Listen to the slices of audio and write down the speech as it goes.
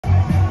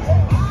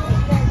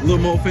Little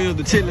more fans,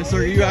 the chilling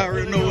circle. You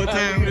already know what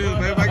time it is,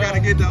 man. I gotta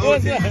get the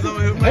OTs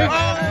on here, man.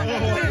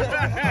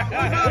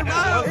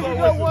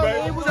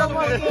 Here we go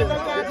once again.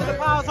 Let's go to the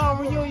Power Home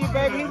reunion,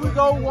 baby. Here we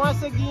go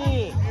once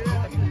again.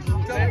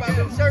 Tell me about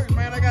them shirts,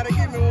 man. I gotta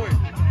get me one.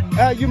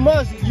 You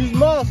must.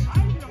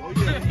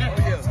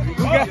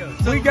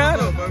 We got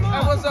it.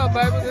 Hey, what's up,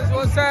 baby? This is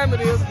what time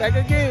it is. Back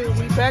again.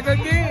 We back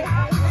again.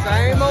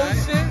 Same old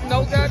shit.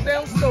 No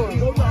goddamn story.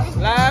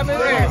 Live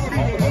and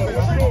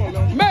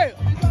action. Man.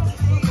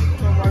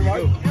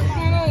 What's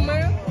going on,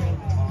 man?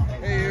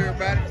 Hey,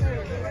 everybody.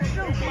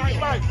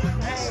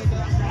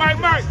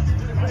 Mike.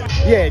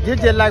 Yeah,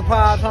 just like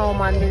Power Home,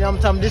 my nigga. I'm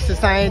talking. This the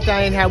same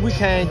thing how we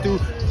came through.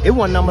 It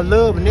wasn't number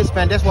love in this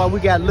family. That's why we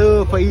got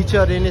love for each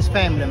other in this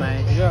family,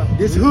 man. Yeah.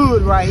 This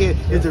hood right here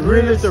is the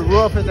realest, the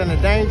roughest, and the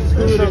dangerous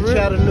hood in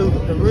Chattanooga.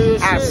 The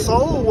real Our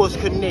soul was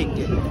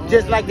connected,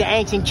 just like the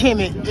ancient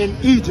Kemet in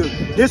Egypt.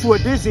 This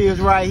what this is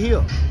right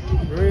here.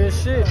 Real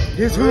shit.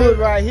 This hood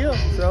right here.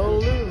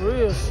 So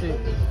real shit.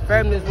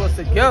 Families was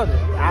together.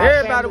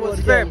 Everybody was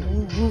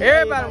family.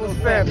 Everybody was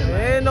family.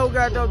 There ain't no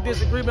goddamn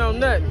disagreement on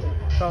nothing.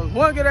 Cause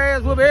one get their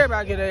ass whooped,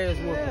 everybody get their ass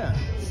whooped. Yeah.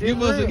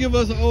 Give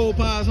us an old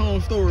Power's Home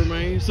story,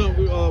 man.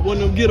 Something, one of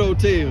them ghetto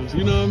tales.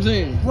 You know what I'm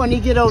saying? One of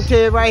these ghetto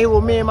tales right here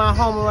with me and my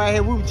homie right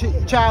here. We were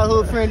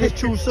childhood friends. This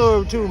true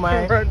story too,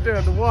 man. Right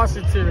there, the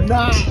Wuashateria.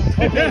 Nah.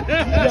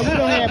 Yeah, we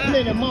don't have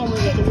plenty of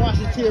moments with the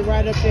Wuashateria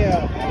right up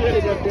there.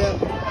 Right up there.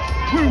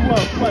 We were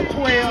what,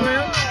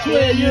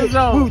 12 years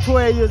old. We were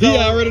 12 years old. He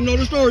already know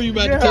the story you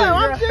about to tell.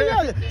 I'm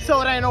telling you.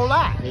 So it ain't no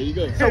lie. There you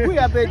go. So we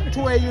up at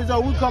 12 years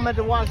old. We come at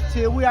the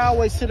Wuashateria. We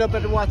always sit up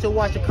at the Wuashateria,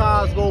 watch the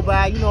cars go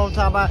by. You know what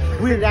I'm talking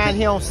about? We're down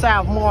here on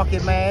South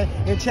Market, man,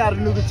 in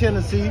Chattanooga,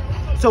 Tennessee.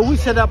 So we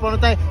sit up on the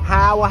thing.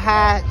 Howard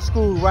High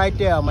School right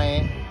there,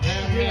 man.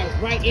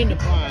 Right in the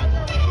park.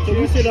 So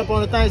we sit up on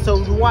the thing. So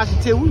the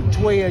Wuashateria, we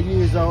 12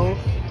 years old.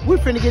 We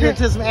finna get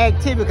into some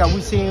activity because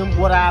we seen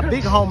what our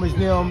big homies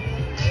them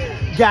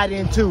got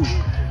into.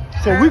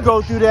 So we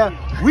go through there,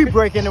 we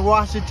break in the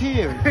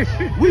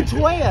Wuashateria. We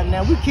 12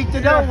 now, we kick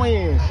the door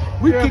in.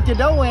 We kick the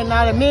door in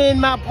now, me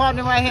and my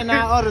partner right here and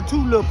our other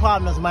two little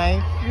partners,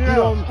 man. You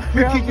know,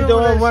 we kick the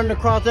door and running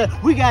across there.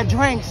 We got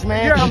drinks,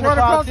 man. Yeah, run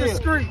across the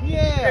street.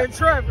 Yeah. In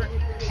traffic.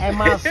 And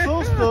my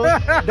sister,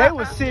 they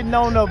was sitting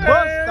on the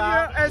bus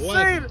stop. And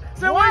seen it.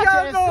 So where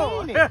y'all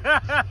going?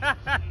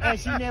 And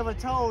she never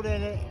told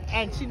it,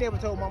 and she never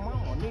told my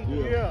mom.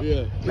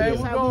 Yeah. Man,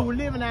 we were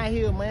living out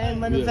here, man.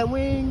 We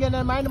ain't getting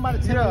nothing. Ain't nobody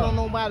telling on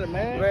nobody,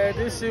 man. Man,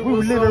 this shit we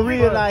was living so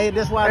real fun. out here.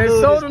 That's why I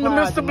love love this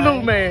this to Mr.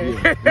 Blue, man.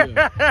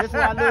 That's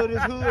why I love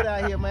this hood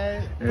out here,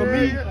 man. For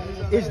me,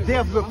 it's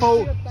death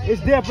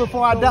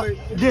before I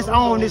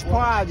disown this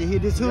project here,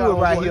 this hood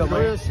right here, man.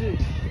 Real shit.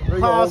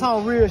 Power's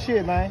Home, real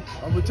shit, man.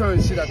 I'm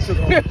returning shit I took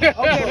home. Okay,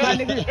 my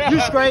nigga, you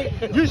straight,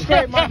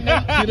 my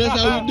nigga. See,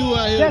 that's how we do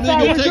out here. That's how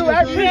we do.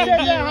 I appreciate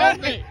that,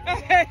 homie.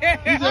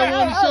 He just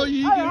wanted to show you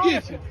he can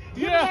get you.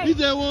 Yeah. He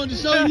just wanted to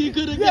show you he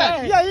could have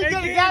got you. Yeah, he could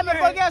have got me,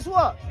 but guess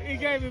what? He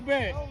gave it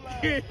back.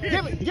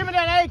 Give me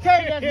that AK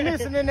that's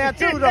missing in there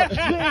too, though. You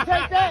didn't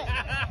take that?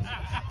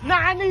 Nah,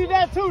 I need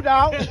that too,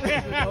 dog.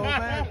 Hey,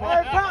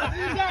 Pops,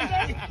 you got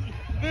that?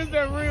 This is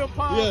that real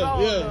Power.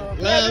 Yeah.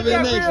 Live in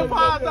action.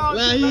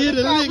 Like he hit a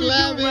lick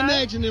live in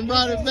action and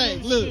brought it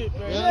back. Look.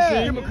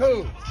 Yeah. Give him a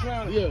code.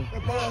 Yeah.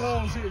 That Power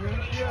Home shit, man.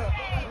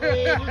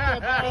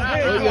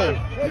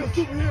 He's a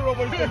superhero,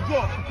 but he's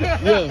drunk.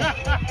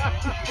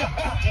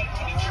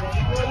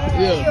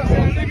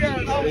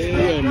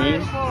 Yeah,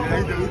 man.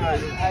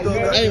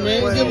 Hey,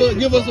 man,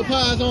 give us a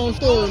Power's Home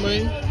story,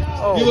 man.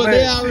 Oh,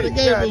 they already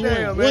gave us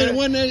damn, one.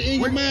 One that in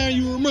your mind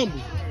you remember.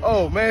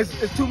 Oh, man,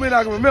 it's too many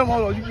I can remember.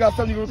 Hold on, you got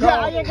something you can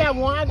recall? Yeah, I got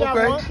one. I got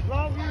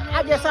one.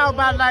 I guess I was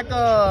about like,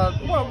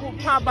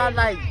 probably about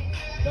like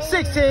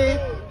 16.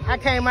 I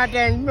came out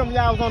there and remember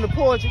y'all was on the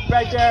porch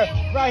right there,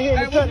 right here in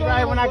the country,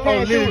 right when I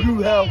came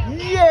through.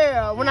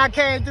 Yeah, when I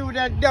came through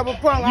that double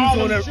pump,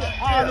 all them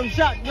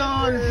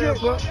shotguns and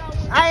shit.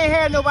 I ain't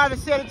had nobody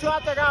to sell it to. I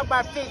think I was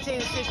about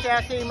 15, 16.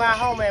 I seen my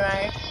homie,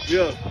 man.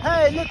 Yeah.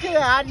 Hey, look here,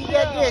 I need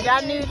that this.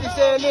 I need to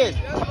sell this.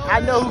 I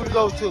know who to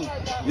go to.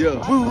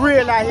 Yeah. We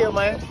real out here,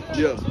 man.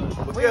 Yeah.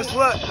 But guess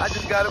what? I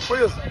just got a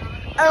prison.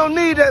 I don't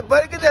need that,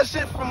 buddy. Get that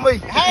shit from me.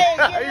 Hey,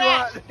 get it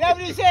out. That's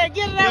what he said.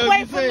 Get it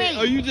away from me.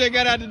 Oh, you just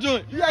got out the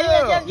joint? Yeah,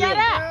 just got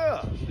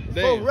out.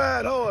 Folks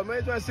ride hard,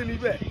 man. Trying to send me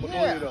back.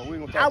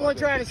 I wasn't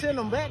trying to send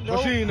them back, though.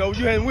 But you know,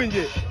 you hadn't win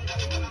yet.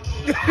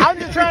 I'm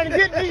just trying to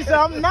get me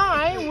something. Nah,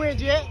 I ain't win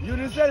yet. You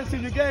didn't say it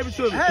till you gave it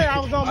to me. Hey, I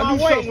was on my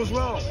way. I knew something was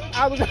wrong.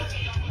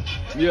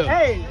 Yeah.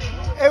 Hey,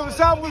 it was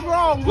something was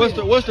wrong with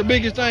it. What's the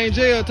biggest thing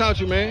jail taught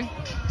you, man?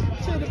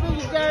 Shit, the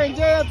biggest thing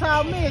jail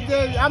taught me is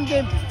that I'm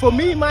getting, for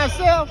me,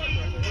 myself,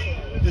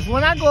 is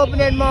when I go up in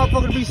that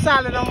motherfucker to be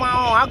solid on my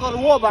own, I go to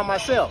war by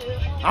myself.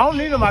 I don't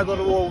need nobody to go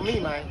to war with me,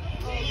 man.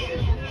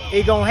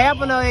 It gonna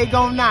happen or it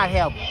gonna not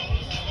happen.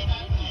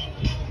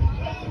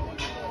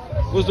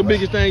 What's the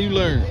biggest thing you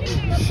learned?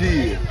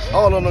 Shit.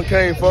 All of them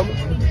came from me.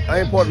 I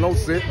ain't part of no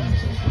set.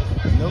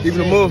 Even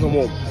the Muslim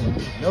woman.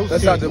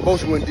 That's how the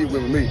devotion went deep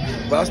with me.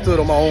 But I stood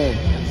on my own,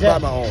 by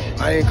my own.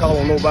 I ain't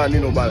calling on nobody,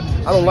 need nobody.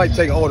 I don't like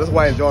taking orders. That's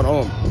why I enjoy the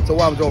home. So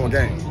why I'm enjoying my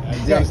game.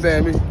 You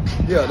understand me?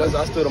 Yeah,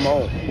 I stood on my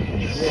own.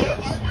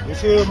 Yeah. You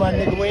see, my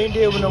nigga, we ain't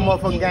dealing with no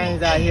motherfucking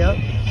gangs out here.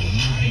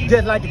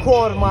 Just like the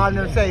quarter mile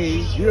them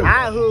say,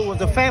 our hood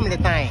was a family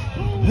thing.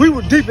 We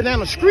were deeper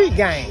than a street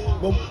gang.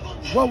 But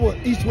what was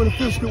East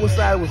 25th Street, what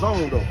side it was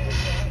on though?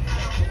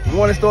 The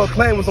one that started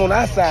claiming was on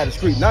our side of the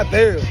street, not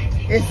theirs.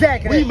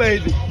 Exactly. We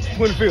made the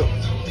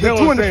 25th. The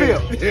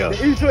 25th. Yeah.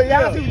 The East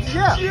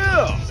 25th.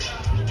 Yeah.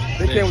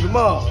 They came with the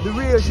mob. The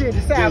real shit,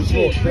 the South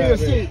shit. Real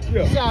shit.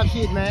 The South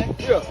shit, man.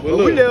 Yeah. But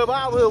we live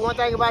our hood. One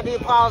thing about these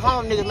Paul's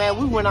home niggas, man,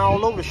 we went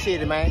all over the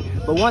city, man.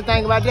 But one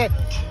thing about that,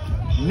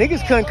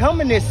 niggas couldn't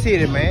come in this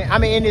city, man. I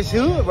mean, in this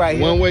hood right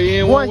here. One way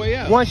in, one way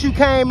out. Once you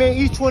came in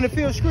East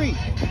 25th Street,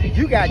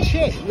 you got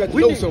checked. You got to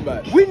know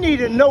somebody. We need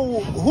to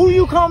know who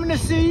you coming to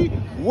see,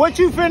 what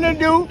you finna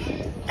do,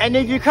 and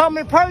if you come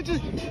and purchase,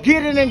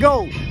 get in and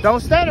go. Don't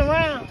stand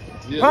around.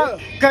 Yeah.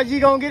 Cause you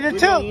gonna get a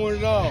tip. We don't want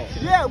it all.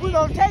 Yeah, we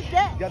gonna take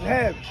that. Got to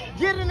have it.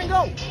 Get in and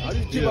go. I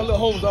just keep my little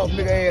homies off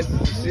nigga ass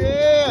and shit.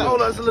 Yeah.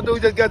 Hold on, this little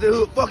dude just got the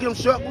hood. Fuck him,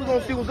 shut. We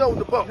gonna see what's up with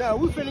the pump. Now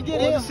we finna get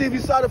Let's see if he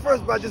saw the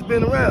first by just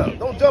being around.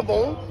 Don't jump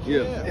on him.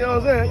 Yeah. You know what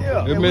I'm saying?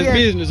 Yeah. It messed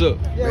business up.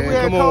 Yeah, Man, we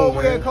had come cold, on,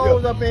 we had man.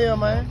 cold up in here,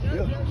 man.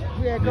 Yeah.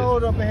 We had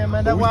cold up in here,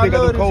 man. That's We why I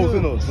still love got no this codes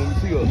in hood. us when we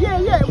see us.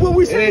 Yeah, when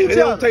we see It each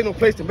don't other. take no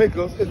place to make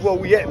us. It's where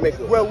we at make us.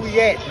 Where we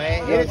at,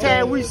 man.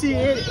 Anytime we see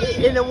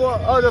anyone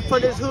other for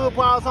this hood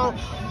Paul's home,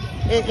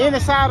 in any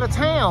side of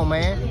town,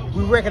 man,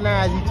 we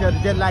recognize each other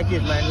just like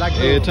this, man. Like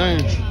Every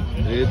time.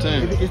 Every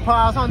time. It's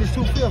Paul's home, it's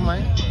 2-5,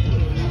 man.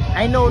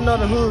 Ain't no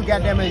another hood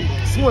goddamn it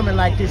swimming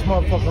like this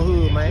motherfucking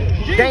hood, man.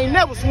 They ain't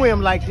never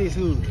swim like this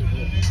hood.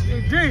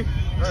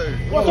 Hey,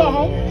 what's up,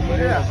 home?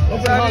 Yeah.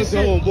 I'm trying to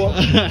go, boy.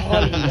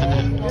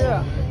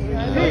 Yeah.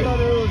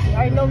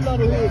 Ain't no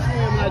another hood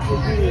swim like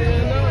this hood.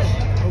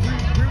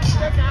 We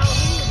respect our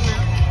hood,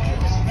 man.